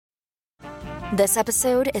This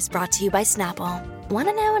episode is brought to you by Snapple. Want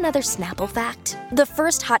to know another Snapple fact? The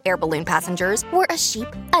first hot air balloon passengers were a sheep,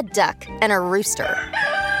 a duck, and a rooster.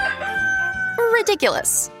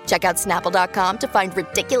 Ridiculous. Check out Snapple.com to find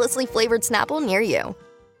ridiculously flavored Snapple near you.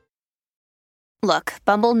 Look,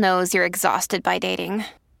 Bumble knows you're exhausted by dating.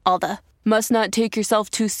 All the, must not take yourself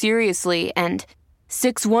too seriously, and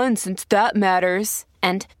 6'1" since that matters.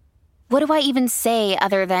 And what do I even say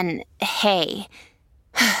other than, hey?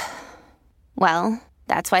 Well,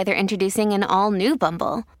 that's why they're introducing an all-new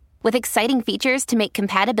Bumble, with exciting features to make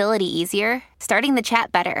compatibility easier, starting the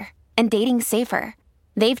chat better, and dating safer.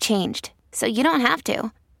 They've changed, so you don't have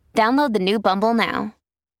to. Download the new Bumble now.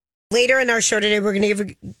 Later in our show today, we're going to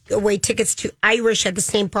give away tickets to Irish at the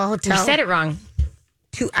St. Paul Hotel. You said it wrong.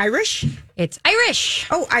 To Irish? It's Irish.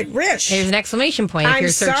 Oh, Irish. There's an exclamation point if you're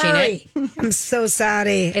searching it. I'm so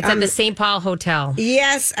sorry. It's at the St. Paul Hotel.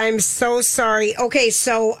 Yes, I'm so sorry. Okay,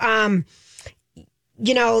 so,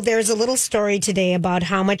 there's a little story today about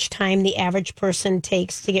how much time the average person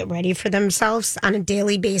takes to get ready for themselves on a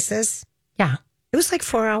daily basis. Yeah. It was like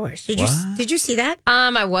 4 hours. Did you see that?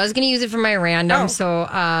 I was going to use it for my random, so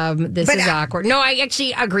this is awkward. No, I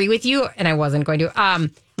actually agree with you, and I wasn't going to.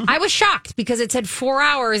 I was shocked because it said 4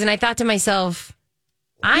 hours, and I thought to myself,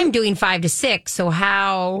 I'm doing 5 to 6, so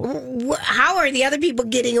how are the other people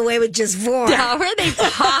getting away with just 4? How are they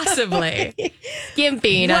possibly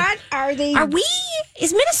skimping? What are they?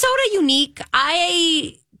 Is Minnesota unique?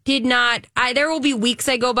 There will be weeks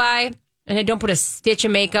I go by, and I don't put a stitch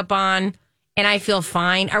of makeup on. And I feel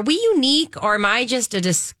fine. Are we unique, or am I just a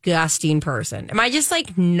disgusting person? Am I just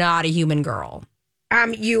like not a human girl?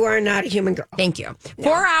 You are not a human girl. Thank you. No.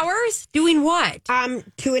 4 hours doing what?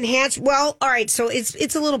 To enhance. Well, all right. So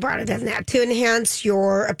it's a little broader than that. To enhance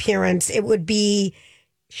your appearance, it would be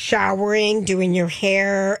showering, doing your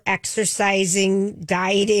hair, exercising,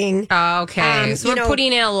 dieting. Okay, so we're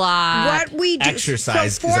putting in a lot. What we do,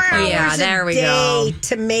 exercise. So 4 hours there a we day go.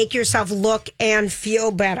 to make yourself look and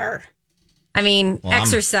feel better. I mean,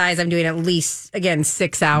 exercise, I'm doing at least, again,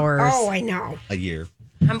 6 hours. Oh, I know. A year.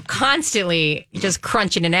 I'm constantly just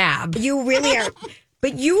crunching an ab. You really are.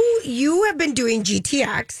 But you have been doing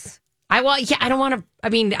GTX. I don't want to. I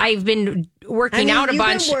mean, I've been working out a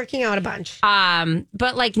bunch. You've been working out a bunch.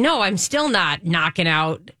 But no, I'm still not knocking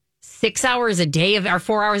out 6 hours a day or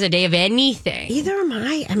 4 hours a day of anything. Either am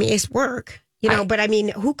I. I mean, it's work, but I mean,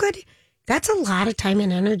 who could? That's a lot of time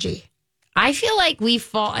and energy. I feel like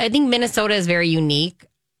I think Minnesota is very unique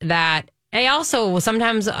that I also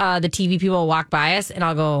sometimes the TV people walk by us and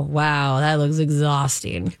I'll go, wow, that looks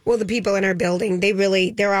exhausting. Well, the people in our building,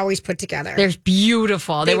 they're always put together. They're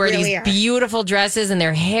beautiful. They wear really these are. beautiful dresses and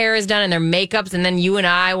their hair is done and their makeup's. And then you and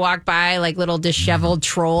I walk by like little disheveled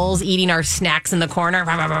trolls eating our snacks in the corner.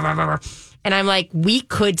 And I'm like, we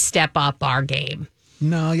could step up our game.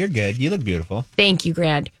 No, you're good. You look beautiful. Thank you,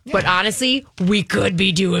 Grant. Yeah. But honestly, we could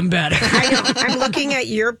be doing better. I know. I'm looking at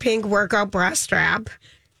your pink workout bra strap.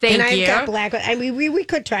 Thank and you. I've got black. I mean, we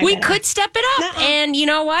could try. We could step it up. No. And you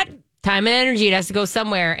know what? Time and energy, it has to go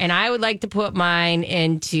somewhere. And I would like to put mine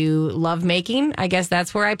into lovemaking. I guess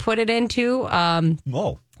that's where I put it into.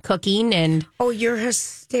 Cooking and... Oh, you're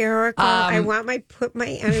hysterical. I want put my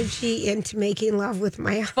energy into making love with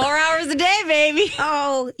my... 4 hours a day, baby.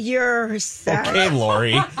 Oh, you're sad. Okay,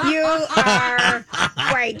 Lori. You are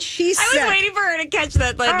right. She said... I was waiting for her to catch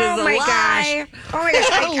that. Oh, my gosh. Oh,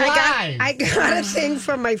 my gosh. I got a thing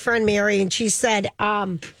from my friend Mary, and she said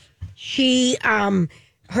her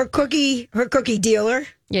cookie dealer...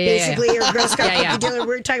 Basically, your Girl Scout cookie dealer. We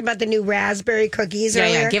were talking about the new raspberry cookies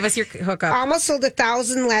earlier. Yeah, give us your hookup. Almost sold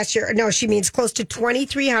 1,000 last year. No, she means close to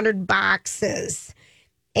 2,300 boxes.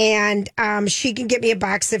 And she can get me a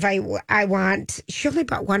box if I want. She only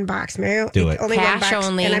bought one box, Mario. Do it. Only cash one box.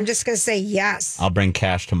 only. And I'm just going to say yes. I'll bring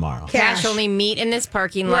cash tomorrow. Cash only. Meet in this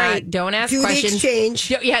parking lot. Right. Don't ask Do questions. the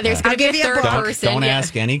exchange. Yeah, there's going to be a third person. Don't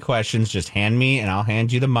ask any questions. Just hand me, and I'll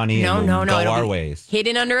hand you the money. No. Go our ways.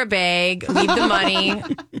 Hidden under a bag. Leave the money.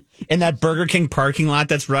 In that Burger King parking lot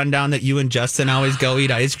that's run down that you and Justin always go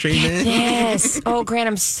eat ice cream in. Yes. Oh, Grant,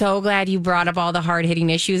 I'm so glad you brought up all the hard-hitting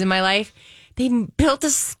issues in my life. They built a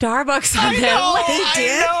Starbucks on that. They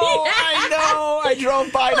did? I know. I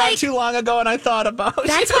drove by not too long ago and I thought about it.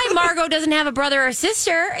 That's why Margot doesn't have a brother or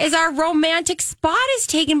sister, is our romantic spot is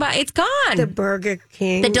taken by, it's gone. The Burger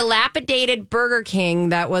King. The dilapidated Burger King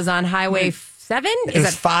that was on Highway 7? It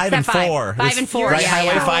was 5 and 4. 5 and 4. Right, yeah,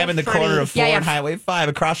 Highway yeah. 5 in the corner of 4 and Highway 5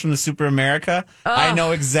 across from the Super America. Oh. I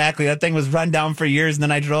know exactly. That thing was run down for years and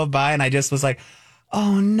then I drove by and I just was like,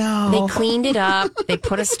 oh, no. They cleaned it up. They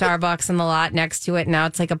put a Starbucks in the lot next to it. Now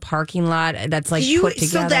it's like a parking lot that's like put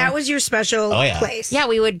together. So that was your special place. Yeah,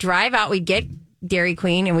 we would drive out. We'd get Dairy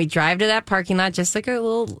Queen, and we drive to that parking lot just like a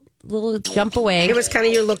little jump away. It was kind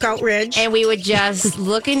of your lookout ridge. And we would just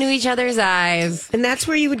look into each other's eyes. And that's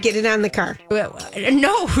where you would get it on the car.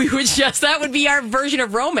 No, we would just, that would be our version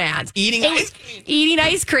of romance. Eating ice cream. Eating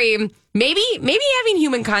ice cream. Maybe having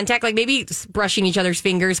human contact, like maybe brushing each other's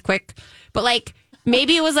fingers quick. But like,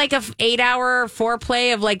 maybe it was like a 8-hour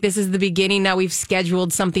foreplay of like, this is the beginning. Now we've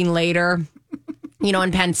scheduled something later,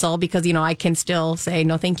 in pencil, because, I can still say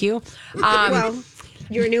no, thank you. Well,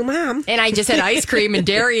 you're a new mom. And I just had ice cream, and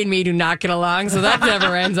Derry and me do not get along, so that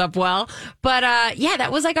never ends up well. But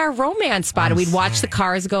that was like our romance spot. And we'd watch the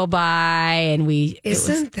cars go by, and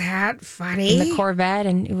Isn't that funny? In the Corvette,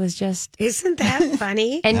 and it was just... Isn't that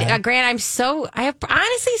funny? And Grant,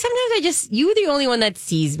 honestly, sometimes you're the only one that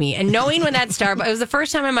sees me. And knowing when that Starbucks, it was the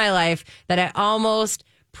first time in my life that I almost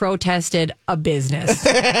protested a business.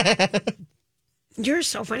 You're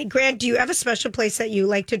so funny. Grant, do you have a special place that you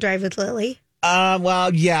like to drive with Lily?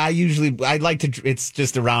 Well, yeah, I like to, it's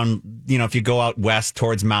just around, if you go out west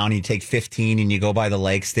towards Mountain, you take 15 and you go by the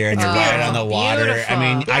lakes there and you're right on the water. Beautiful. I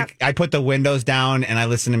mean, Yeah. I put the windows down and I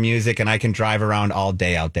listen to music and I can drive around all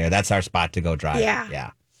day out there. That's our spot to go drive.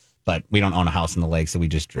 Yeah. But we don't own a house in the lake, so we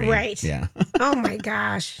just dream. Right. Yeah. Oh my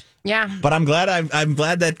gosh. Yeah. But I'm glad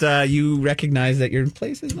that you recognize that your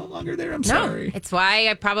place is no longer there. I'm sorry. No, it's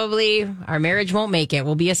why our marriage won't make it.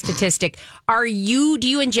 We'll be a statistic. Do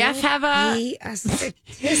you and Jeff have Be a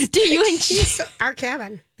statistic. Do you and our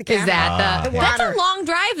cabin? The cabin. Is that the that's water? a long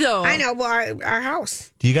drive though. I know. Well, our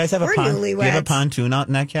house. Do you guys have We're do you have a newlyweds. pontoon out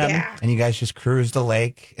in that cabin? Yeah. And you guys just cruise the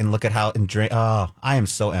lake and look at how and drink. Oh, I am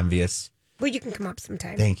so envious. Well, you can come up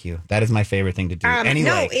sometime. Thank you. That is my favorite thing to do. Anyway.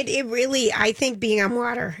 No, it really, I think being on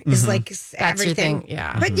water is like That's everything. your thing,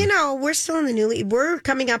 yeah. But we're still in we're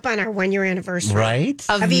coming up on our 1-year anniversary. Right?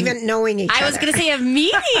 Of even knowing each other. I was going to say of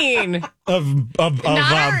meeting. Of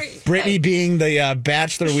Brittany being the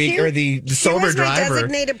bachelor week or the sober she was driver. my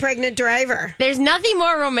designated pregnant driver. There's nothing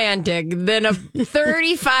more romantic than a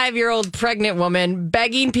 35-year-old pregnant woman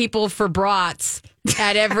begging people for brats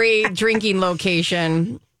at every drinking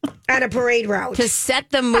location On a parade route. to set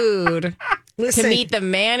the mood Listen, to meet the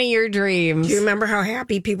man of your dreams. do you remember how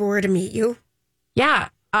happy people were to meet you? Yeah,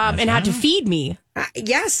 and how to feed me.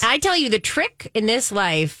 Yes. I tell you, the trick in this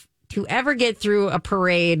life to ever get through a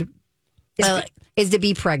parade is to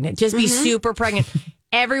be pregnant. Just be super pregnant.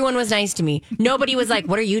 Everyone was nice to me. Nobody was like,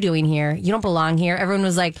 what are you doing here? You don't belong here. Everyone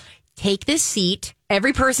was like, take this seat.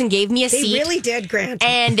 Every person gave me a They seat. really did, Grant.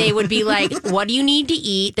 And they would be like, what do you need to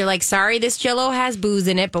eat? They're like, sorry, this Jell-O has booze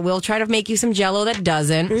in it, but we'll try to make you some Jell-O that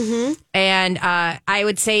doesn't. Mm-hmm. And I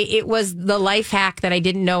would say it was the life hack that I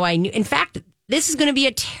didn't know I knew. In fact, this is going to be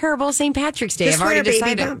a terrible St. Patrick's Day. Just I've already wear a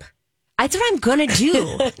baby decided. bump. That's what I'm going to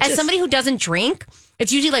do. As somebody who doesn't drink,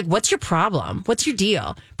 it's usually like, what's your problem? What's your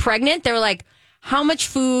deal? Pregnant, they were like, how much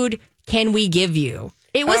food can we give you?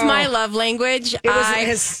 It was my love language. It was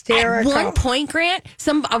hysterical. At one point, Grant,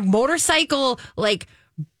 a motorcycle, like,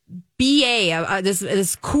 BA,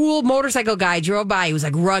 this cool motorcycle guy drove by. He was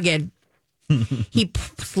like rugged. He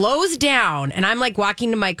slows down, and I'm like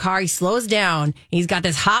walking to my car. He slows down. And he's got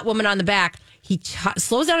this hot woman on the back. He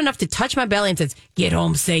slows down enough to touch my belly and says, "Get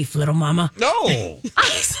home safe, little mama." No. I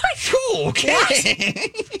was like, Cool. Okay.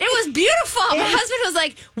 it was beautiful. My husband was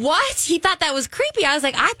like, "What?" He thought that was creepy. I was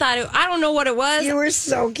like, I don't know what it was. You were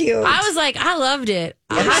so cute. I was like, I loved it.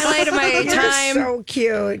 A highlight of my You're time. so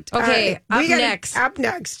cute. Okay, up next. Up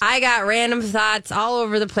next. I got random thoughts all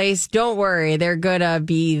over the place. Don't worry, they're gonna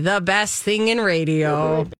be the best thing in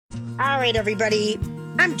radio. All right, everybody.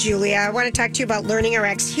 I'm Julia. I want to talk to you about Learning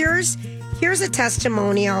RX. Here's a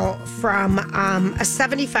testimonial from a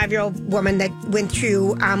 75-year-old woman that went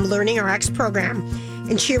through Learning RX program.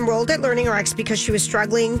 And she enrolled at Learning RX because she was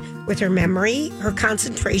struggling with her memory, her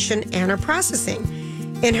concentration, and her processing.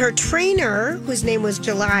 And her trainer, whose name was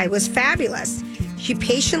July, was fabulous. She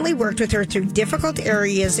patiently worked with her through difficult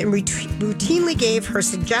areas and routinely gave her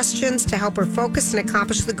suggestions to help her focus and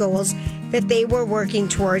accomplish the goals that they were working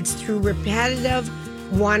towards through repetitive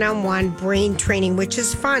one-on-one brain training, which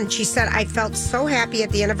is fun. She said, I felt so happy at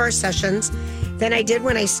the end of our sessions than I did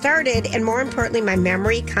when I started, and more importantly, my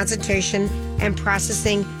memory, concentration, and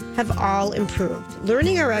processing have all improved.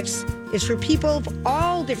 Learning RX is for people of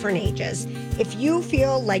all different ages. If you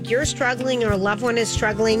feel like you're struggling or a loved one is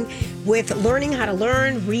struggling with learning how to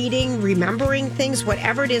learn, reading, remembering things,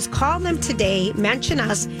 whatever it is, call them today, mention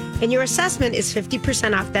us, and your assessment is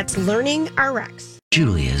 50% off. That's Learning RX.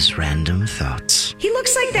 Julia's random thoughts. He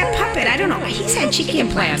looks like that puppet. I don't know. He's had cheeky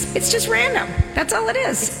implants. It's just random. That's all it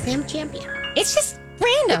is. Sam Champion. It's just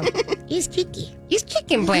random. He's cheeky. He's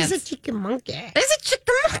chicken plants. He's a chicken monkey. There's a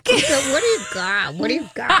chicken monkey. So what do you got? What do you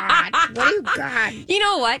got? What do you got? You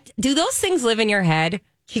know what? Do those things live in your head?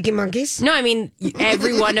 Chicken monkeys? No, I mean,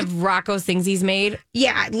 every one of Rocco's things he's made.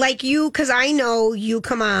 Yeah, like you, because I know you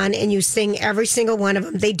come on and you sing every single one of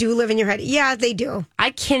them. They do live in your head. Yeah, they do.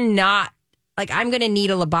 I cannot, like, I'm going to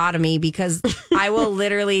need a lobotomy because I will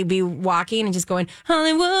literally be walking and just going,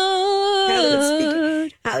 Hollywood.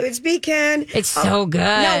 Hollywood speaking. It's so good.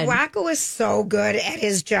 No, Rocco is so good at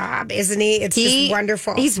his job, isn't he? It's just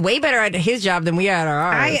wonderful. He's way better at his job than we are at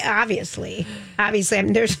ours. Obviously, I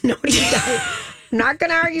mean, there's no doubt. Not going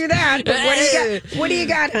to argue that. But what do you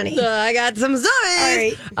got, honey? I got some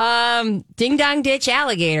zombies. All right. Ding Dong Ditch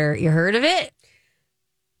Alligator. You heard of it?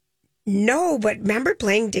 No, but remember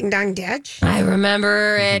playing Ding Dong Ditch? I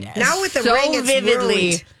remember it now with the so ring, it's vividly.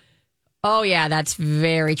 ruined. Oh, yeah, that's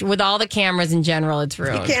very true. With all the cameras in general, it's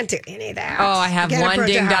ruined. You can't do any of that. Oh, I have one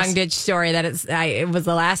Ding Dong Ditch story that it was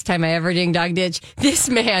the last time I ever Ding Dong Ditch. This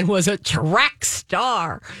man was a track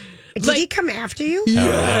star. Did he come after you?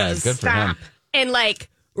 Yes. Good for him. And ran.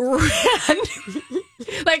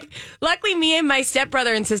 Luckily, me and my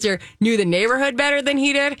stepbrother and sister knew the neighborhood better than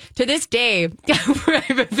he did. To this day, I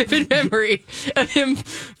have a vivid memory of him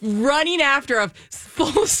running after us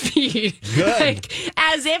full speed. Good.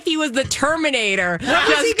 As if he was the Terminator. What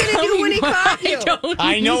was he going to do when he caught you?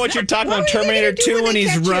 I know what you're talking about. Terminator 2 when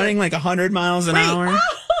he's running like 100 miles an hour.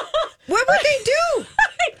 What would they do?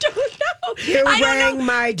 I don't know. You rang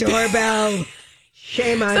my doorbell.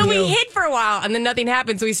 Shame on you. So we hid for a while, and then nothing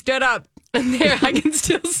happened. So we stood up, and there I can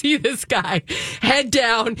still see this guy, head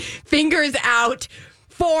down, fingers out,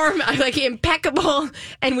 form like impeccable.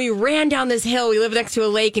 And we ran down this hill. We live next to a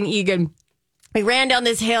lake in Egan. We ran down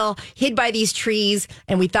this hill, hid by these trees,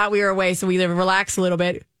 and we thought we were away. So we relaxed a little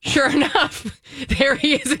bit. Sure enough, there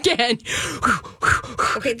he is again.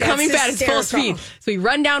 Okay, that's coming back at full hysterical. speed. So we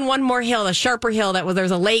run down one more hill, a sharper hill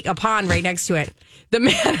there's a lake, a pond right next to it. The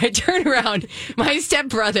man, I turn around, my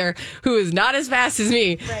stepbrother, who is not as fast as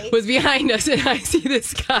me, was behind us, and I see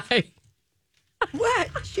this guy. What?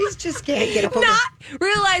 She's just can't get a hold Not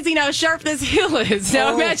realizing how sharp this hill is.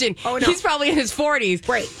 Now imagine, he's probably in his 40s.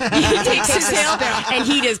 Right. He takes his hill and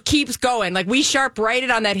he just keeps going. Like we sharp righted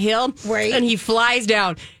on that hill, and he flies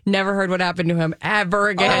down. Never heard what happened to him ever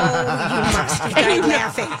again. Oh, you must have died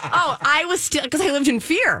laughing. Oh, I was still, because I lived in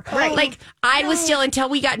fear. Right. Like, I was still until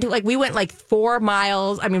we got into, like, we went like 4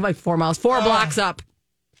 blocks up.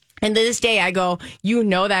 And to this day, I go,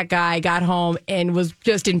 that guy got home and was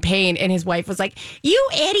just in pain. And his wife was like, you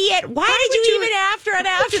idiot. Why did you even after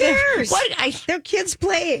Who cares? What? They're kids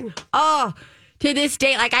playing. Oh, to this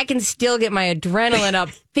day, like I can still get my adrenaline up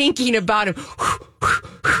thinking about him.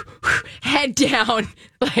 Head down.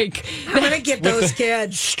 Like, I'm going to get those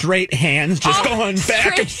kids. Straight hands just going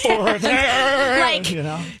back and forth. Like,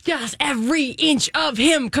 just every inch of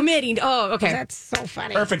him committing. Oh, okay. That's so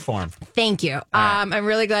funny. Perfect form. Thank you. I'm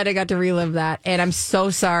really glad I got to relive that. And I'm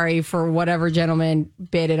so sorry for whatever gentleman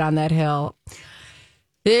bit it on that hill.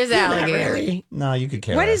 This alligator. Really. No, you could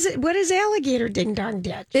care. What is it? What is alligator Ding Dong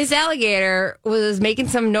Ditch? This alligator was making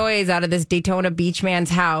some noise out of this Daytona Beach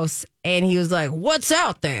man's house. And he was like, what's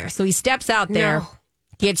out there? So he steps out there,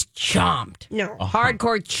 gets chomped. No.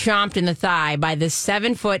 Hardcore chomped in the thigh by this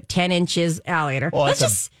 7 foot, 10 inches alligator. Oh,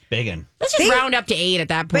 that's a big one. Let's just round up to 8 at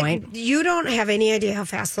that point. But you don't have any idea how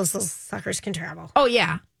fast those little suckers can travel. Oh,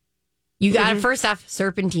 yeah. You got it first off,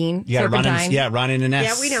 serpentine. You got to run in an S.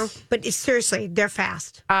 Yeah, we know. But seriously, they're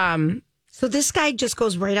fast. So this guy just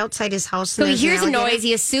goes right outside his house. So he hears a noise.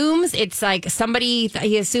 He assumes it's like somebody.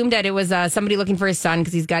 He assumed that it was somebody looking for his son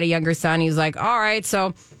because he's got a younger son. He was like, all right.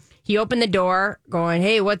 So he opened the door going,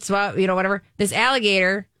 hey, what's up? Whatever. This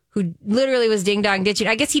alligator who literally was ding dong ditching.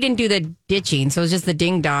 I guess he didn't do the ditching. So it was just the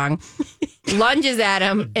ding dong. Lunges at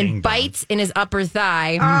him and bites in his upper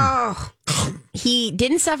thigh. Oh. He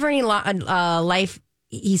didn't suffer any life.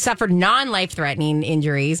 He suffered non-life threatening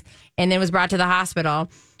injuries and then was brought to the hospital.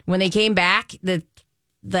 When they came back, the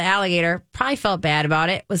alligator probably felt bad about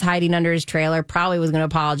it, was hiding under his trailer, probably was going to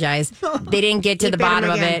apologize. They didn't get to the bottom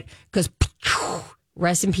of it because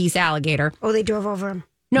rest in peace, alligator. Oh, they drove over him.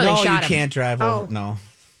 No, they shot him. You can't drive over. No.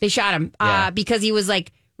 They shot him because he was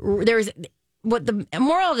like, what the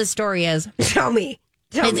moral of the story is. Tell me.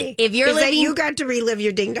 If you're living, that you got to relive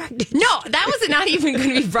your ding dong ditch. No, that was not even going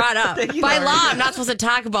to be brought up. By law, I'm not supposed to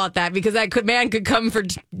talk about that because that man could come for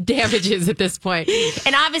damages at this point.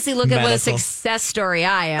 And obviously, look at what a success story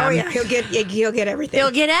I am. Oh yeah, he'll get everything.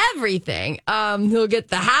 He'll get everything. He'll get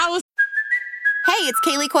the house. Hey, it's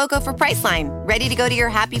Kaylee Cuoco for Priceline. Ready to go to your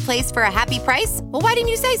happy place for a happy price? Well, why didn't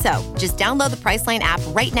you say so? Just download the Priceline app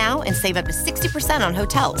right now and save up to 60% on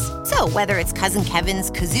hotels. So whether it's Cousin Kevin's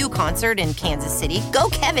Kazoo Concert in Kansas City, go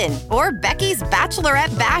Kevin, or Becky's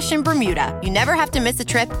Bachelorette Bash in Bermuda, you never have to miss a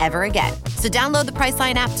trip ever again. So download the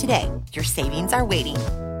Priceline app today. Your savings are waiting.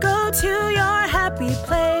 Go to your happy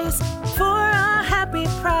place for a happy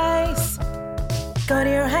price. Go to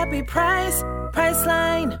your happy price,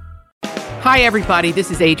 Priceline. Hi, everybody. This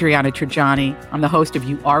is Adriana Trajani. I'm the host of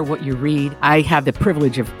You Are What You Read. I have the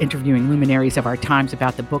privilege of interviewing luminaries of our times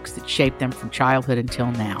about the books that shaped them from childhood until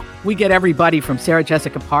now. We get everybody from Sarah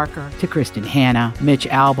Jessica Parker to Kristen Hanna, Mitch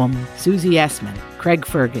Albom, Susie Essman, Craig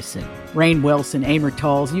Ferguson, Rainn Wilson, Amor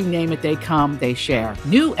Tolls, you name it, they come, they share.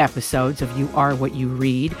 New episodes of You Are What You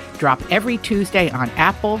Read drop every Tuesday on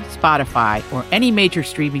Apple, Spotify, or any major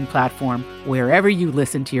streaming platform wherever you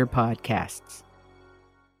listen to your podcasts.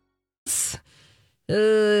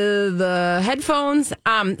 The headphones.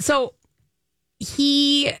 So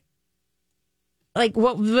he, like,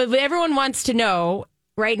 what everyone wants to know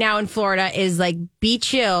right now in Florida is, like, be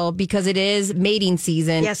chill because it is mating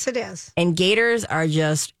season. Yes, it is. And gators are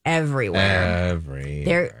just everywhere.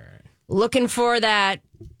 They're looking for that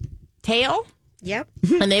tail. Yep.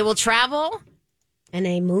 And they will travel. And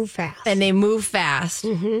they move fast.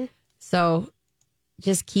 Mm-hmm. So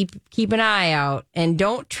just keep an eye out and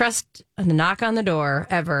don't trust a knock on the door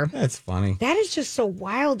ever. That's funny. That is just so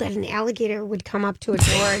wild that an alligator would come up to a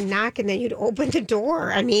door and knock, and then you'd open the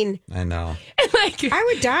door. I mean, I know. Like, I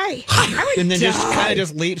would die. And then just kind of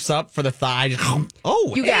just leaps up for the thigh. Just,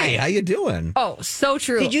 oh, You hey, guys. how you doing? Oh, so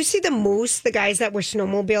true. Did you see the moose, the guys that were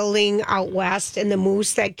snowmobiling out west, and the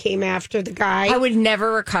moose that came after the guy? I would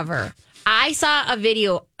never recover. I saw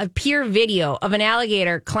a peer video of an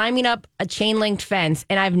alligator climbing up a chain linked fence,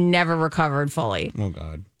 and I've never recovered fully. Oh,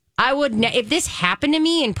 God. I would, if this happened to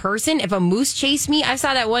me in person, if a moose chased me, I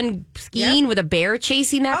saw that one skiing with a bear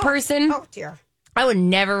chasing that person. Oh, dear. I would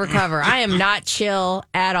never recover. I am not chill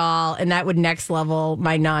at all, and that would next level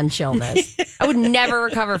my non-chillness. I would never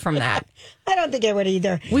recover from that. I don't think I would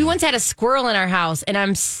either. We once had a squirrel in our house, and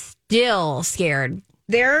I'm still scared.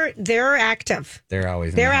 They're active. They're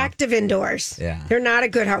active indoors. Yeah. They're not a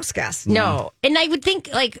good house guest. No. And I would think,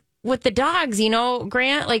 like, with the dogs, you know,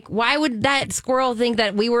 Grant, like, why would that squirrel think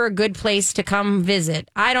that we were a good place to come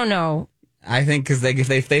visit? I don't know. I think because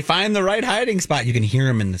if they find the right hiding spot, you can hear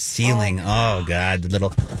them in the ceiling. Oh, God. The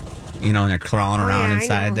little, and they're crawling around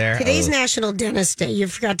inside there. Today's National Dentist Day. You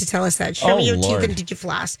forgot to tell us that. Show me your Lord. teeth and did you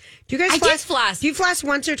floss? Do you guys floss? I did floss. Do you floss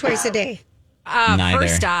once or twice a day? Neither.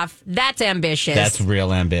 First off, that's ambitious. That's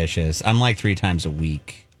real ambitious. I'm like 3 times a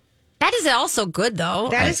week. That is also good, though.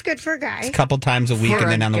 That is good for a guy. A couple times a week, For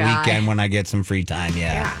and then a on the guy. weekend when I get some free time,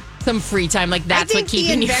 yeah. Some free time, like that's I think what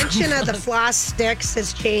keeping the you. invention of the floss sticks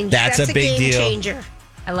has changed. That's a big game deal. changer.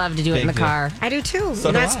 I love to do it in Big the deal. car. I do too. So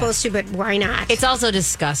You're do not I. supposed to, but why not? It's also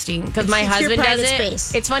disgusting because my It's your husband does private it.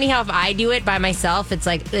 space. It's funny how if I do it by myself, it's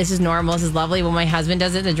like this is normal, this is lovely. When my husband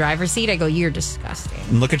does it in the driver's seat, I go, "You're disgusting."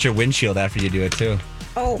 And look at your windshield after you do it, too.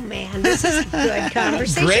 Oh man, this is a good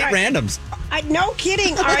conversation. Great All right. randoms. No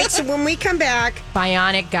kidding. All right, so when we come back,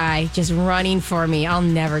 Bionic guy just running for me. I'll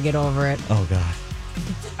never get over it. Oh, God.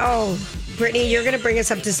 oh, Brittany, you're going to bring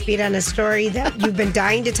us up to speed on a story that you've been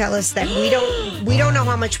dying to tell us that we don't know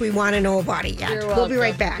how much we want to know about it yet. We'll be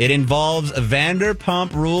right back. It involves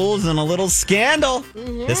Vanderpump Rules and a little scandal.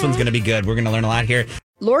 This one's going to be good. We're going to learn a lot here.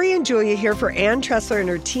 Lori and Julia here for Ann Tressler and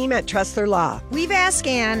her team at Tressler Law. We've asked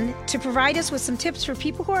Ann to provide us with some tips for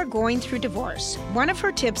people who are going through divorce. One of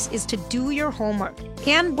her tips is to do your homework.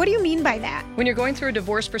 Ann, what do you mean by that? When you're going through a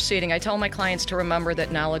divorce proceeding, I tell my clients to remember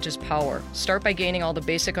that knowledge is power. Start by gaining all the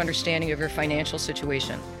basic understanding of your financial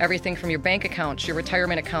situation. Everything from your bank accounts, your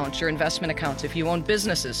retirement accounts, your investment accounts. If you own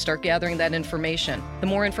businesses, start gathering that information. The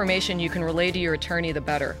more information you can relay to your attorney, the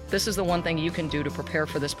better. This is the one thing you can do to prepare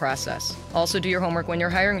for this process. Also, do your homework when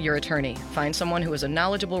you're hiring your attorney. Find someone who is a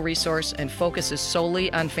knowledgeable resource and focuses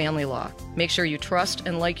solely on family law. Make sure you trust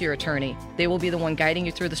and like your attorney. They will be the one guiding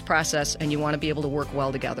you through this process, and you want to be able to work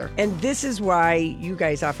well together. And this is why you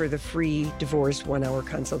guys offer the free divorce 1-hour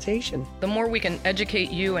consultation. The more we can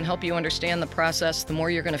educate you and help you understand the process, the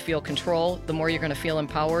more you're going to feel control, the more you're going to feel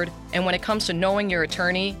empowered. And when it comes to knowing your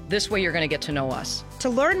attorney, this way you're going to get to know us. To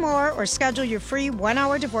learn more or schedule your free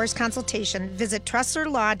 1-hour divorce consultation, visit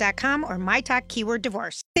TresslerLaw.com or MyTalk keyword divorce.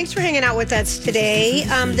 Thanks for hanging out with us today.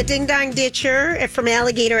 The Ding Dong Ditcher from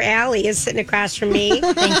Alligator Alley is sitting across from me.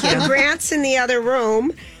 Thank you. Grant's in the other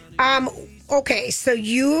room. Okay, so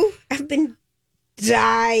you have been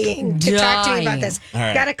dying to talk to me about this. All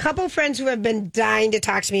right. Got a couple friends who have been dying to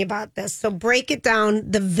talk to me about this. So break it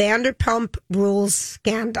down. The Vanderpump Rules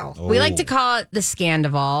scandal. We like to call it the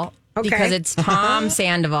Scandival because it's Tom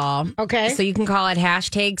Sandoval. Okay. So you can call it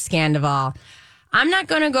 #Scandival. I'm not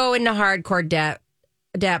going to go into hardcore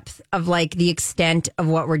depth of like the extent of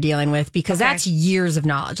what we're dealing with because that's years of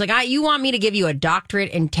knowledge. Like you want me to give you a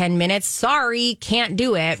doctorate in 10 minutes? Sorry, can't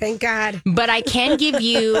do it. Thank God. But I can give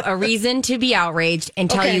you a reason to be outraged and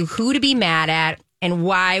tell you who to be mad at and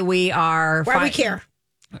why we are. Why we care.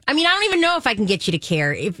 I mean, I don't even know if I can get you to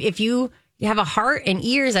care. If you have a heart and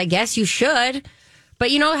ears, I guess you should. But,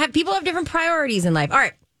 people have different priorities in life. All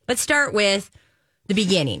right, let's start with the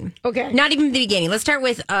beginning. Okay. Not even the beginning. Let's start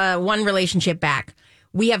with one relationship back.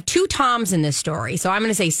 We have two Toms in this story. So I'm going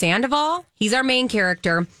to say Sandoval. He's our main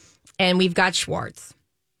character. And we've got Schwartz.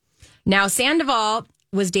 Now, Sandoval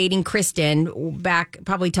was dating Kristen back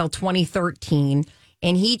probably till 2013.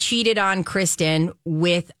 And he cheated on Kristen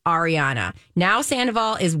with Ariana. Now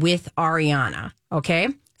Sandoval is with Ariana. Okay?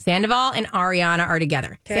 Sandoval and Ariana are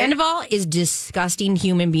together. Okay. Sandoval is a disgusting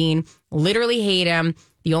human being. Literally hate him.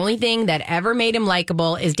 The only thing that ever made him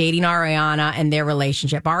likable is dating Ariana and their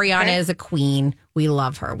relationship. Ariana is a queen. We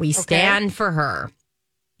love her. We stand for her.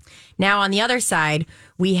 Now, on the other side,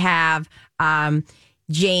 we have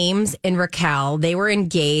James and Raquel. They were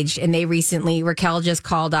engaged, and Raquel just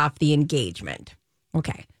called off the engagement.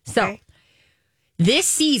 Okay. So, this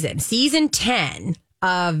season 10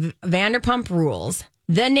 of Vanderpump Rules,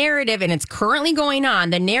 the narrative, and it's currently going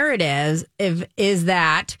on, the narrative is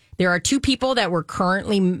that there are two people that were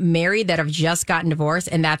currently married that have just gotten divorced,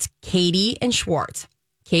 and that's Katie and Schwartz.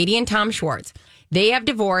 Katie and Tom Schwartz. They have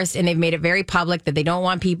divorced, and they've made it very public that they don't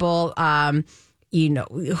want people,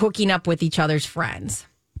 hooking up with each other's friends.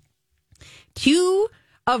 To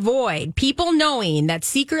avoid people knowing that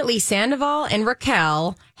secretly Sandoval and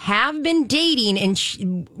Raquel have been dating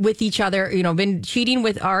and with each other, been cheating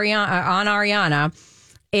with Ariana,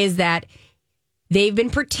 is that they've been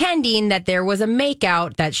pretending that there was a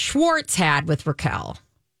makeout that Schwartz had with Raquel,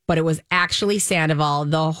 but it was actually Sandoval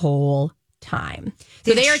the whole time.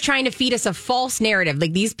 So they are trying to feed us a false narrative.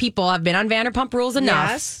 Like, these people have been on Vanderpump Rules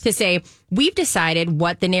enough to say, we've decided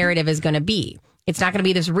what the narrative is going to be. It's not going to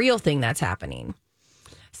be this real thing that's happening.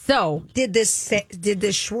 So did this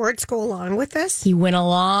Schwartz go along with this? He went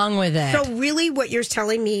along with it. So really what you're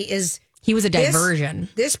telling me is he was a diversion.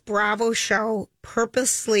 This Bravo show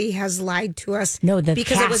purposely has lied to us. No,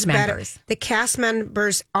 because cast it was members. Better. The cast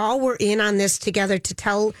members all were in on this together to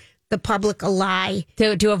tell the public a lie.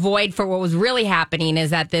 To avoid for what was really happening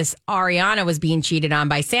is that this Ariana was being cheated on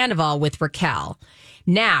by Sandoval with Raquel.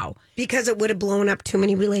 Now, because it would have blown up too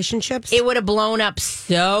many relationships? It would have blown up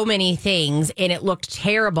so many things, and it looked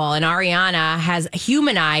terrible. And Ariana has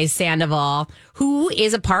humanized Sandoval, who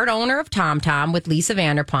is a part owner of TomTom with Lisa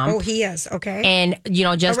Vanderpump. Oh, he is. Okay. And,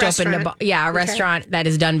 just opened a restaurant that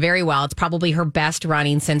has done very well. It's probably her best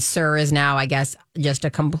running since Sir is now, I guess, just a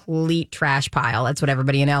complete trash pile. That's what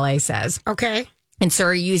everybody in LA says. Okay. And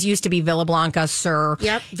Sir used to be Villa Blanca, Sir.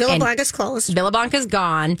 Yep. Villa Blanca's closed. Villa Blanca's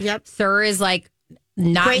gone. Yep. Sir is like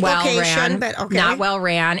not great well location, ran. But okay. Not well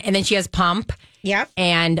ran. And then she has Pump. Yep.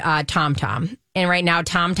 And TomTom. And right now,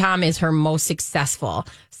 TomTom is her most successful.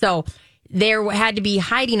 So there had to be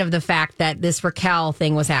hiding of the fact that this Raquel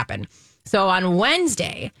thing was happening. So on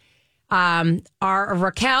Wednesday, our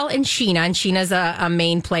Raquel and Sheena's a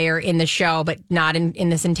main player in the show, but not in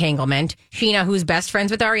this entanglement. Sheena, who's best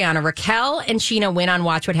friends with Ariana, Raquel and Sheena went on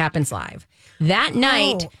Watch What Happens Live. That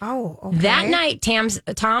night,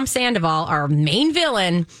 Tom Sandoval, our main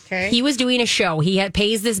villain, he was doing a show. He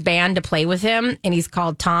pays this band to play with him, and he's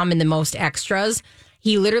called Tom and the Most Extras.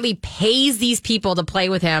 He literally pays these people to play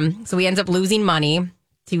with him, so he ends up losing money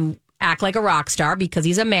to act like a rock star because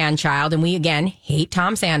he's a man child, and we, again, hate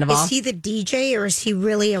Tom Sandoval. Is he the DJ, or is he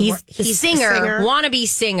really he's a singer, wannabe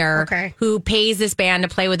singer, who pays this band to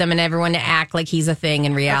play with him and everyone to act like he's a thing.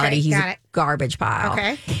 In reality, he's a garbage pile.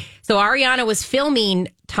 Okay. So Ariana was filming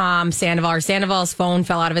Tom Sandoval, or Sandoval's phone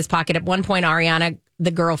fell out of his pocket. At one point, Ariana,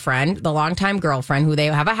 the girlfriend, the longtime girlfriend, who they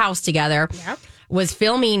have a house together, was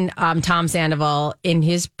filming Tom Sandoval in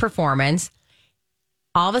his performance.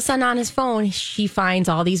 All of a sudden on his phone, she finds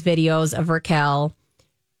all these videos of Raquel,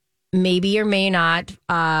 maybe or may not,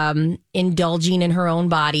 indulging in her own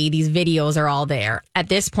body. These videos are all there. At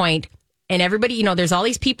this point, and everybody, there's all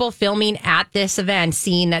these people filming at this event,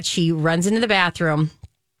 seeing that she runs into the bathroom,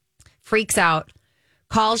 freaks out,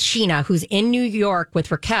 calls Sheena, who's in New York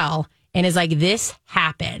with Raquel, and is like, this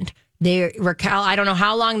happened. Raquel, I don't know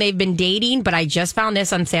how long they've been dating, but I just found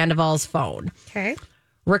this on Sandoval's phone. Okay.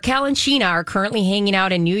 Raquel and Sheena are currently hanging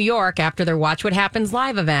out in New York after their Watch What Happens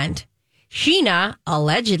live event. Sheena,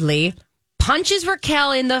 allegedly, punches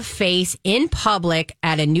Raquel in the face in public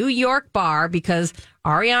at a New York bar because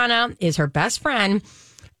Ariana is her best friend.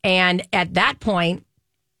 And at that point,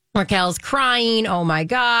 Raquel's crying. Oh my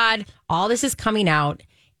God. All this is coming out.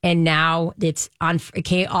 And now it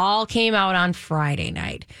all came out on Friday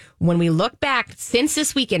night. When we look back since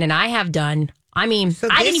this weekend, and I have done, I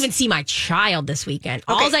didn't even see my child this weekend.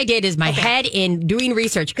 Okay. All I did is my head in doing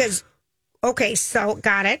research. So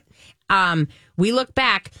got it. We look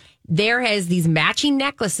back, there has these matching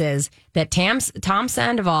necklaces that Tom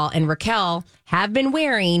Sandoval and Raquel have been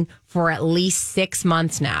wearing for at least 6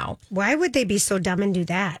 months now. Why would they be so dumb and do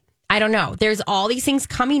that? I don't know. There's all these things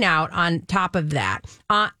coming out on top of that.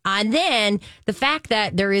 And then the fact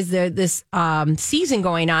that there is this season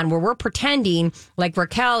going on where we're pretending like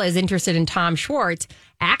Raquel is interested in Tom Schwartz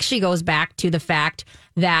actually goes back to the fact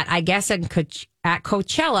that I guess at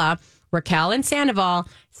Coachella, Raquel and Sandoval,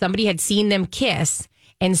 somebody had seen them kiss.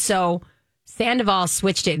 And so Sandoval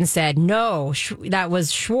switched it and said, no, that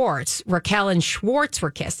was Schwartz. Raquel and Schwartz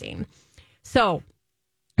were kissing. So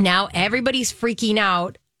now everybody's freaking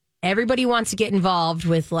out. Everybody wants to get involved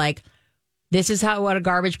with this is what a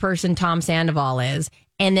garbage person Tom Sandoval is.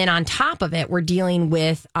 And then on top of it, we're dealing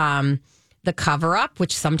with the cover up,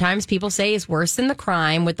 which sometimes people say is worse than the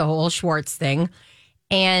crime with the whole Schwartz thing.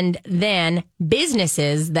 And then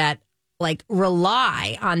businesses that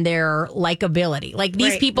rely on their likability.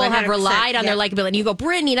 These people have relied on their likability. You go,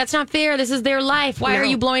 Brittany, that's not fair. This is their life. Why are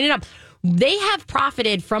you blowing it up? They have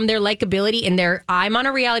profited from their likability and I'm on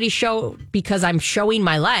a reality show because I'm showing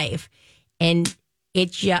my life. And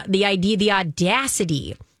it's the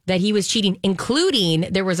audacity that he was cheating, including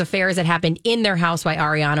there was affairs that happened in their house while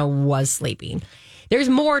Ariana was sleeping. There's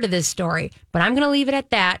more to this story, but I'm going to leave it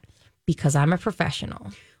at that because I'm a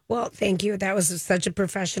professional. Well, thank you. That was such a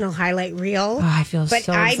professional highlight reel. Oh, I feel so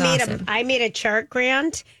exhausted. I made a chart,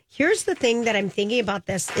 Grant. Here's the thing that I'm thinking about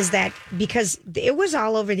this is that because it was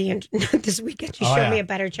all over the internet this weekend. She showed me a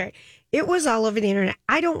better chart. It was all over the internet.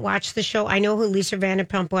 I don't watch the show. I know who Lisa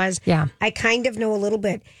Vanderpump was. Yeah. I kind of know a little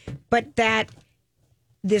bit. But that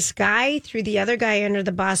this guy threw the other guy under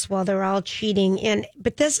the bus while they're all cheating.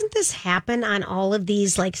 But doesn't this happen on all of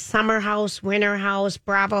these Summer House, Winter House,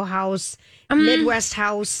 Bravo House, Midwest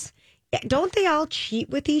House? Don't they all cheat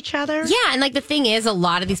with each other? Yeah, and the thing is, a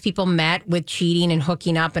lot of these people met with cheating and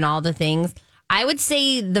hooking up and all the things. I would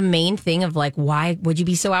say the main thing of why would you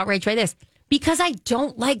be so outraged by this? Because I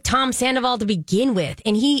don't like Tom Sandoval to begin with,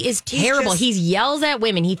 and he is terrible. He yells at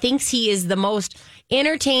women. He thinks he is the most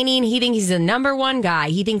entertaining. He thinks he's the number one guy.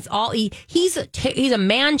 He thinks he's a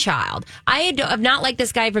man child. I have not liked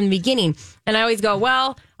this guy from the beginning, and I always go,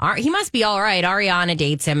 well, he must be all right. Ariana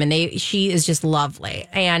dates him, and she is just lovely,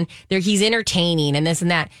 and he's entertaining and this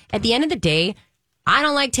and that. At the end of the day, I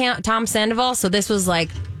don't like Tom Sandoval, so this was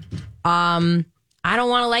I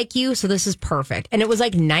don't want to like you, so this is perfect. And it was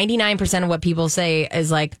 99% of what people say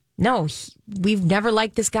is no, we've never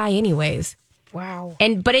liked this guy anyways. Wow.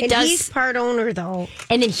 But he's part owner though.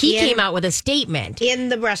 And then he came out with a statement in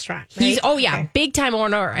the restaurant. Right? He's big time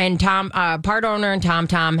owner and part owner in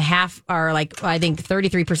Tom half are I think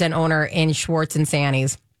 33% owner in Schwartz and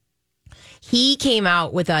Sanny's. He came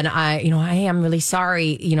out with hey, I'm really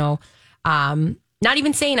sorry, not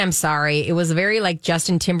even saying I'm sorry. It was a very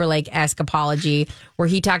Justin Timberlake-esque apology where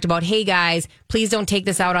he talked about, hey guys, please don't take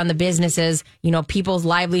this out on the businesses. People's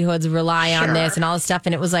livelihoods rely on this and all this stuff.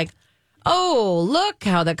 And it was oh, look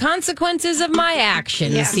how the consequences of my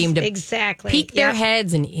actions seem to peek their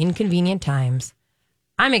heads in inconvenient times.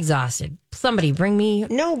 I'm exhausted. Somebody bring me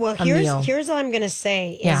here's all I'm going to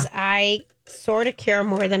say is I sort of care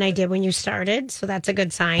more than I did when you started, so that's a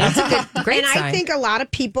good sign. That's a great sign. I think a lot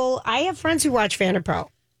of people, I have friends who watch Vanderpro,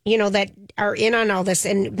 that are in on all this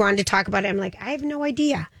and wanted to talk about it. I'm I have no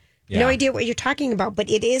idea. No idea what you're talking about, but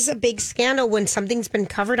it is a big scandal when something's been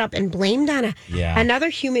covered up and blamed on another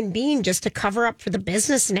human being just to cover up for the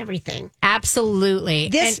business and everything. Absolutely.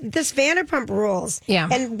 This Vanderpump rules. Yeah.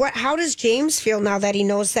 And how does James feel now that he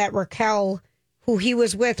knows that Raquel, who he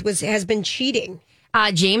was with, has been cheating?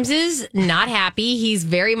 James is not happy. He's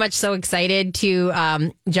very much so excited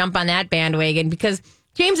to jump on that bandwagon because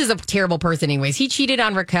James is a terrible person anyways. He cheated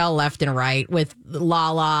on Raquel left and right with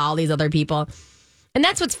Lala, all these other people. And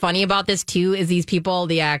that's what's funny about this, too, is these people,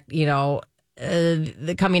 the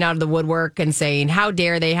coming out of the woodwork and saying, how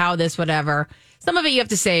dare they, how this, whatever. Some of it you have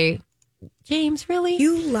to say, James, really?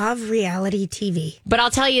 You love reality TV. But I'll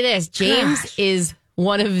tell you this, James is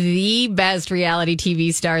one of the best reality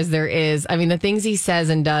TV stars there is. I mean, the things he says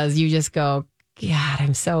and does, you just go, God,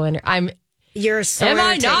 I'm so You're so Am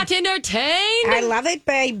I entertained. not entertained? I love it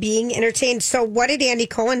by being entertained. So what did Andy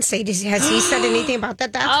Cohen say? Has he said anything about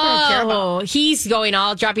that? That's what I care about. He's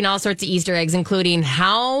dropping all sorts of Easter eggs, including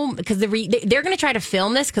because they're going to try to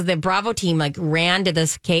film this because the Bravo team ran to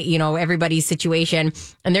this, everybody's situation,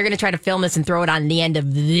 and they're going to try to film this and throw it on the end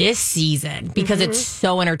of this season because it's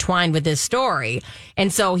so intertwined with this story.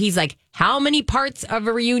 And so he's like, how many parts of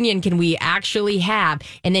a reunion can we actually have?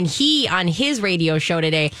 And then he, on his radio show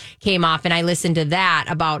today, came off, and I listened to that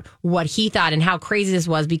about what he thought and how crazy this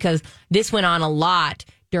was, because this went on a lot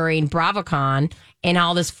during BravoCon and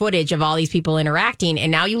all this footage of all these people interacting.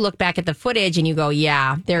 And now you look back at the footage and you go,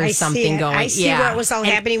 yeah, there's something going. I see what was all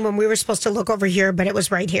happening when we were supposed to look over here, but it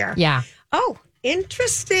was right here. Yeah. Oh,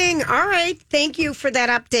 interesting. All right. Thank you for that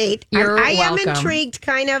update. I am intrigued,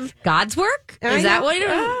 kind of. God's work? Is that what it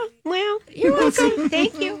is? Well, you're welcome.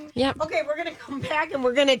 Thank you. Yep. Okay, we're going to come back and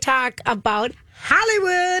we're going to talk about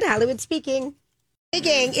Hollywood speaking. Hey,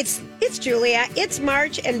 gang, it's Julia. It's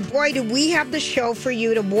March, and boy, do we have the show for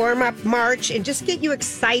you to warm up March and just get you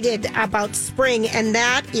excited about spring. And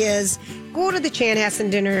that is go to the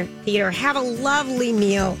Chanhassen Dinner Theater, have a lovely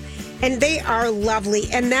meal, and they are lovely,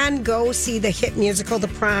 and then go see the hit musical, The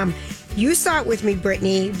Prom. You saw it with me,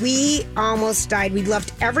 Brittany. We almost died. We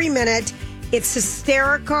loved every minute. It's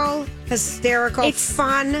hysterical, it's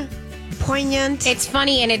fun, poignant. It's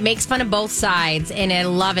funny, and it makes fun of both sides, and I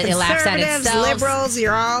love it. It laughs at itself. Liberals,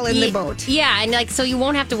 you're all in the boat. Yeah, and so you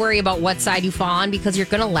won't have to worry about what side you fall on because you're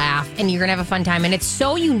going to laugh and you're going to have a fun time. And it's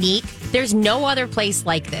so unique. There's no other place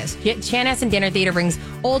like this. Chanhassen Dinner Theater brings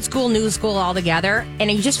old school, new school all together,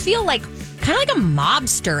 and you just feel like kind of like a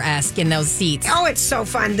mobster-esque in those seats. Oh, it's so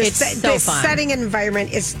fun. The setting and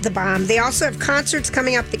environment is the bomb. They also have concerts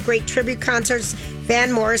coming up, the great tribute concerts,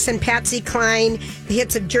 Van Morrison, Patsy Cline, the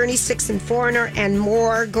hits of Journey 6 and Foreigner, and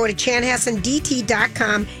more. Go to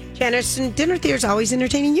chanhassendt.com. Chanhassen Dinner Theater is always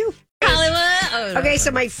entertaining you. Hollywood. Okay, so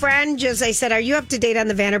my friend just, I said, are you up to date on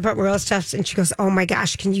the Vanderpump Rules stuff? And she goes, oh my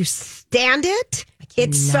gosh, can you stand it?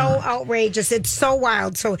 It's so outrageous. It's so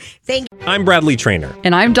wild. So thank you. I'm Bradley Trainer.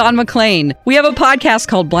 And I'm Don McClain. We have a podcast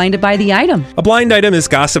called Blinded by the Item. A blind item is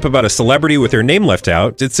gossip about a celebrity with their name left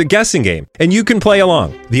out. It's a guessing game, and you can play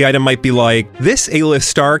along. The item might be like, this A-list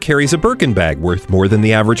star carries a Birkin bag worth more than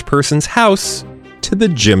the average person's house to the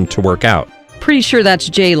gym to work out. Pretty sure that's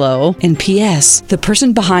J-Lo. And P.S. the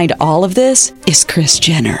person behind all of this is Kris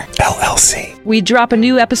Jenner, LLC. We drop a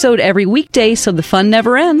new episode every weekday so the fun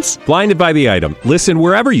never ends. Blinded by the Item. Listen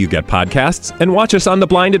wherever you get podcasts and watch us on the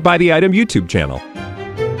Blinded by the Item YouTube channel.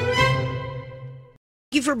 Thank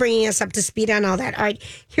you for bringing us up to speed on all that. All right,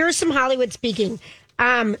 here's some Hollywood speaking.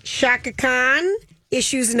 Chaka Khan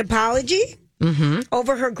issues an apology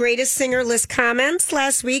over her greatest singer list comments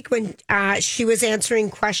last week when she was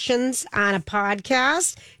answering questions on a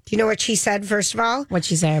podcast. Do you know what she said, first of all? What'd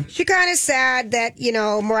she say? She kind of said that,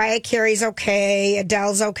 Mariah Carey's okay,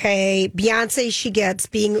 Adele's okay, Beyonce she gets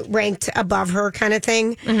being ranked above her kind of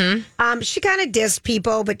thing. She kind of dissed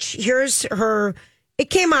people, but here's her,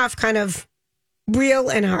 it came off kind of real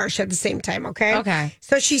and harsh at the same time, okay? Okay.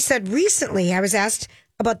 So she said, recently I was asked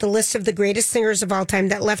about the list of the greatest singers of all time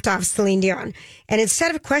that left off Celine Dion. And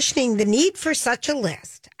instead of questioning the need for such a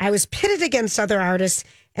list, I was pitted against other artists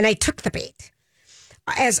and I took the bait.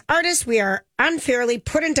 As artists, we are unfairly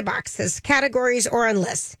put into boxes, categories, or on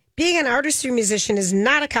lists. Being an artist or musician is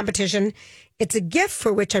not a competition. It's a gift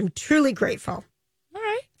for which I'm truly grateful. All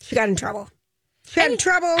right. She got in trouble. I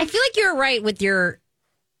feel like you're right with your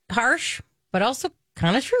harsh, but also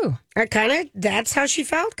kind of true. That's how she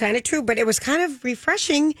felt. Kind of true. But it was kind of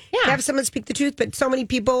refreshing to have someone speak the truth. But so many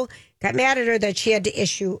people got mad at her that she had to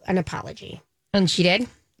issue an apology. And she did?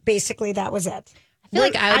 Basically, that was it. I feel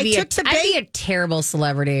like I'd be a terrible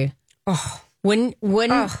celebrity. Oh.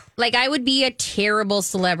 I would be a terrible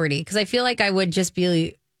celebrity because I feel like I would just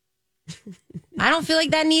be. I don't feel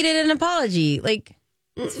like that needed an apology. Like,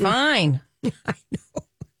 it's fine. I know.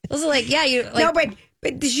 Those are no, but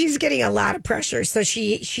she's getting a lot of pressure, so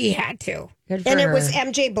she had to. Good for and her. It was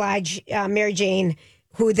MJ Blige, Mary Jane,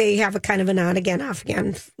 who they have a kind of an on again, off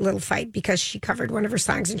again little fight because she covered one of her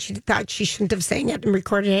songs and she thought she shouldn't have sang it and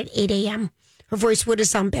recorded it at 8 a.m. Her voice would have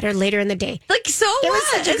sounded better later in the day. Like, so it was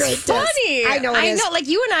such a great funny. I know. I know. Like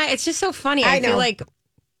you and I, it's just so funny. I feel like,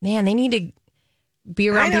 man, they need to be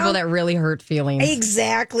around people that really hurt feelings.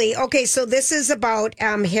 Exactly. Okay, so this is about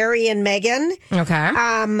Harry and Meghan.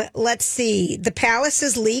 Okay. Let's see. The palace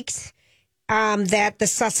is leaked that the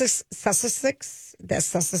Sussexes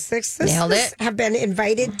nailed it. Have been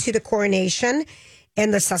invited to the coronation,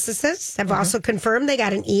 and the Sussexes have also confirmed they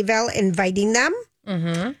got an email inviting them.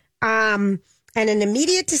 And an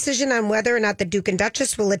immediate decision on whether or not the Duke and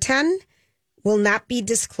Duchess will attend will not be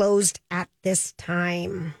disclosed at this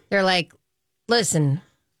time. They're like, listen,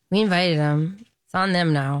 we invited them. It's on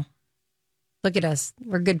them now. Look at us.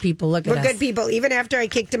 We're good people. We're good people. Even after I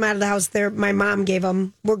kicked him out of the house, my mom gave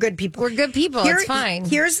them, we're good people. We're good people. It's fine.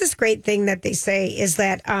 Here's this great thing that they say is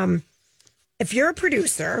that if you're a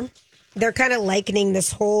producer, they're kind of likening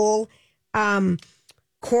this whole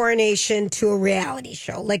coronation to a reality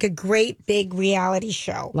show, like a great big reality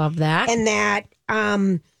show. Love that. And that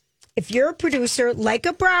if you're a producer, like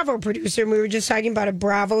a Bravo producer, and we were just talking about a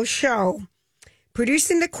Bravo show,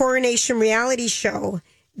 producing the coronation reality show,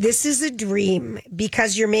 this is a dream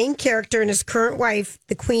because your main character and his current wife,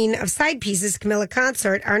 the queen of side pieces, Camilla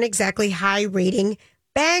Consort, aren't exactly high rating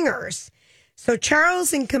bangers. So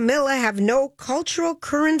Charles and Camilla have no cultural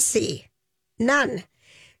currency. None.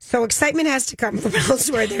 So excitement has to come from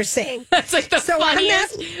elsewhere, they're saying. That's like the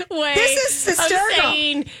funniest way this is hysterical. Of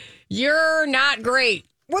saying you're not great.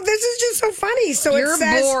 Well, this is just so funny. So you're it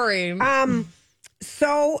says, boring.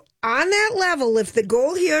 So on that level, if the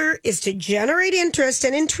goal here is to generate interest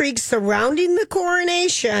and intrigue surrounding the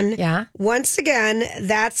coronation, once again,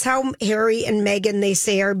 that's how Harry and Meghan, they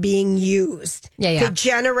say, are being used to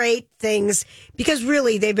generate things because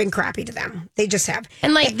really they've been crappy to them. They just have.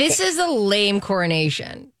 And like, this is a lame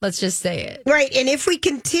coronation. Let's just say it. Right. And if we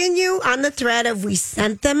continue on the thread of we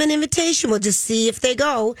sent them an invitation, we'll just see if they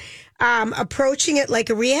go, approaching it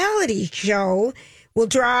like a reality show, we'll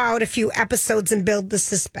draw out a few episodes and build the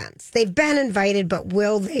suspense. They've been invited, but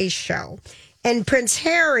will they show? And Prince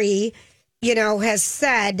Harry, has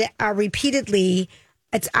said repeatedly,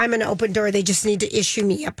 I'm an open door. They just need to issue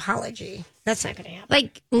me an apology. That's not going to happen.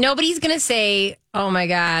 Like, nobody's going to say, oh my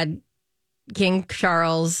God, King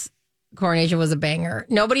Charles' coronation was a banger.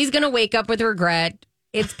 Nobody's going to wake up with regret.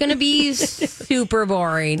 It's going to be super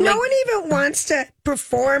boring. No one even wants to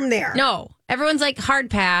perform there. No. Everyone's like, hard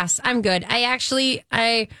pass. I'm good.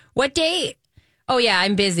 What day? Oh, yeah,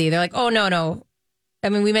 I'm busy. They're like, oh, no. I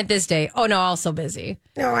mean, we meant this day. Oh, no, also busy.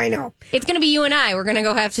 No, I know. It's going to be you and I. We're going to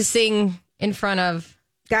go have to sing in front of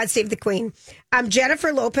God Save the Queen.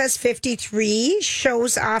 Jennifer Lopez, 53,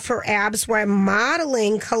 shows off her abs while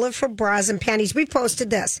modeling colorful bras and panties. We posted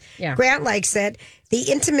this. Yeah. Grant likes it. The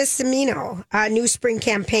Intimissimo new spring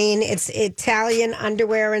campaign. It's Italian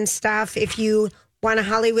underwear and stuff. If you want to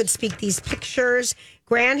Hollywood speak these pictures,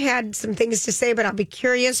 Grant had some things to say, but I'll be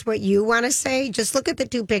curious what you want to say. Just look at the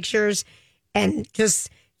two pictures and just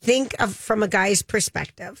think of from a guy's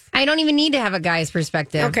perspective. I don't even need to have a guy's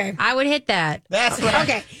perspective. Okay. I would hit that. That's right.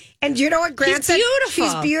 Okay. And you know what Grant said? Beautiful.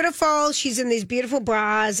 She's beautiful. She's in these beautiful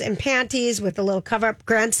bras and panties with a little cover up.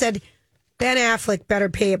 Grant said, Ben Affleck better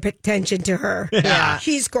pay attention to her. Yeah.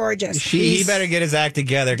 She's gorgeous. He better get his act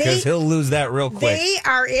together because he'll lose that real quick. They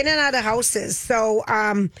are in and out of houses. So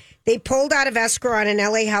they pulled out of escrow on an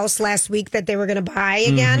LA house last week that they were going to buy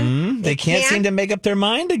again. Mm-hmm. They can't seem to make up their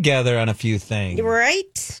mind together on a few things.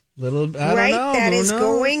 Right. I don't know. That Who is knows?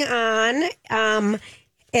 going on. And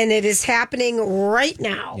it is happening right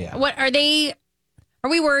now. Yeah. What are they? Are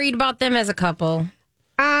we worried about them as a couple?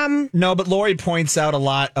 No, but Lori points out a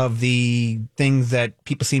lot of the things that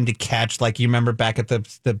people seem to catch. Like you remember back at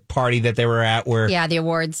the party that they were at, where the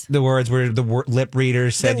awards, the words where the lip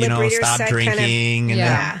readers said, stop drinking,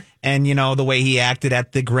 and the way he acted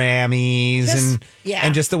at the Grammys,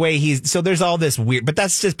 and just the way he's. So there's all this weird, but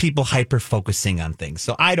that's just people hyper focusing on things.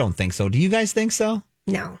 So I don't think so. Do you guys think so?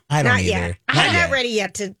 No, I don't not either. Yet. I'm not ready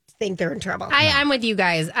yet to think they're in trouble. I'm with you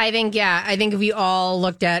guys. I think if we all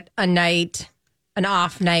looked at an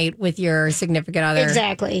off night with your significant other.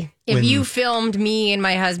 Exactly. If you filmed me and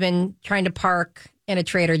my husband trying to park in a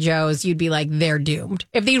Trader Joe's, you'd be like, they're doomed.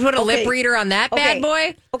 If they put a lip reader on that bad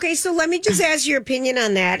boy. Okay, so let me just ask your opinion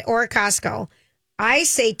on that, or Costco. I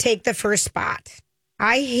say take the first spot.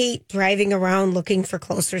 I hate driving around looking for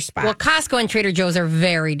closer spots. Well, Costco and Trader Joe's are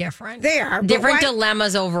very different. They are. Different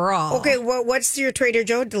dilemmas overall. Okay, well, what's your Trader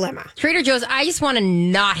Joe dilemma? Trader Joe's, I just want to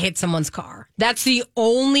not hit someone's car. That's the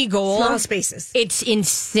only goal. Small spaces. It's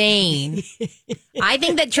insane. I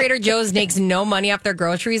think that Trader Joe's makes no money off their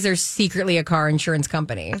groceries. They're secretly a car insurance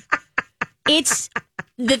company. It's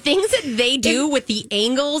the things that they do with the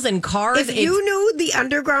angles and cars. If you knew the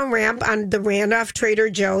underground ramp on the Randolph Trader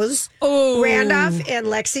Joe's, Randolph and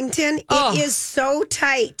Lexington, it is so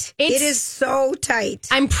tight. It is so tight.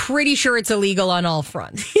 I'm pretty sure it's illegal on all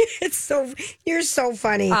fronts. You're so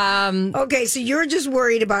funny. Okay, so you're just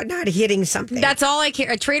worried about not hitting something. That's all I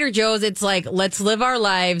care. At Trader Joe's, it's like, let's live our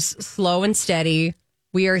lives slow and steady.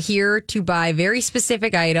 We are here to buy very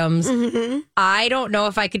specific items. Mm-hmm. I don't know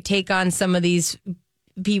if I could take on some of these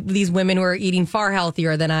women who are eating far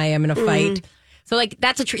healthier than I am in a fight. So, like,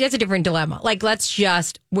 that's a different dilemma. Like, let's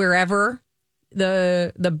just, wherever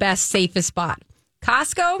the best, safest spot.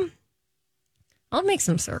 Costco, I'll make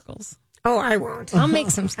some circles. Oh, I won't. I'll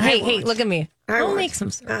make some. Hey, look at me. I'll make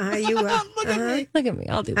some circles. You will. Look at me. Look at me.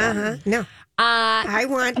 I'll do that. No. I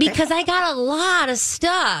want because I got a lot of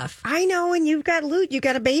stuff. I know, and you've got loot. You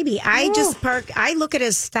got a baby. I just park. I look at it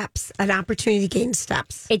as steps, an opportunity to gain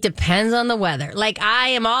steps. It depends on the weather. Like I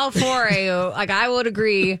am all for you. Like I would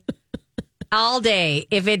agree all day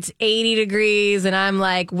if it's 80 degrees and I'm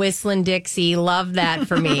like whistling Dixie. Love that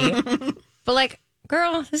for me. But like,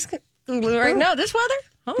 girl, this weather. I'm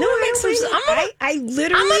gonna peruse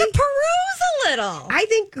a little. I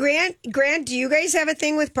think Grant, do you guys have a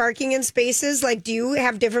thing with parking in spaces? Like, do you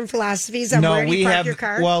have different philosophies on where you park your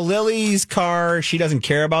car? Well, Lily's car, she doesn't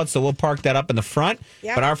care about, so we'll park that up in the front.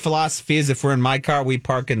 Yep. But our philosophy is if we're in my car, we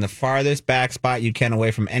park in the farthest back spot you can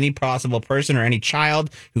away from any possible person or any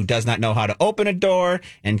child who does not know how to open a door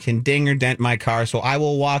and can ding or dent my car. So I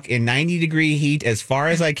will walk in 90-degree heat as far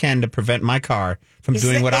as I can to prevent my car from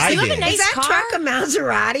doing what I did. Is that truck a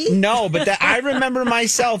Maserati? No, but I remember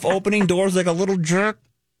myself opening doors like a little jerk,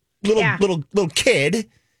 little kid,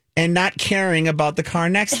 and not caring about the car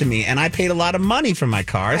next to me. And I paid a lot of money for my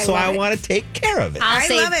car, so I want to take care of it. I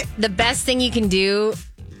love it. The best thing you can do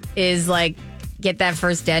is like get that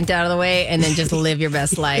first dent out of the way and then just live your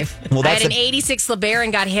best life. Well, I had an 86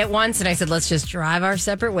 LeBaron, got hit once, and I said, let's just drive our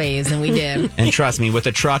separate ways, and we did. And trust me, with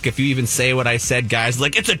a truck, if you even say what I said, guys,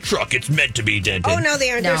 like, it's a truck, it's meant to be dented. Oh, no, they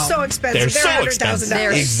aren't. No. They're so expensive. They're so expensive.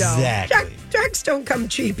 Exactly. Trucks don't come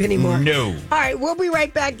cheap anymore. No. All right, we'll be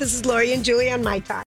right back. This is Lori and Julie on My Talk.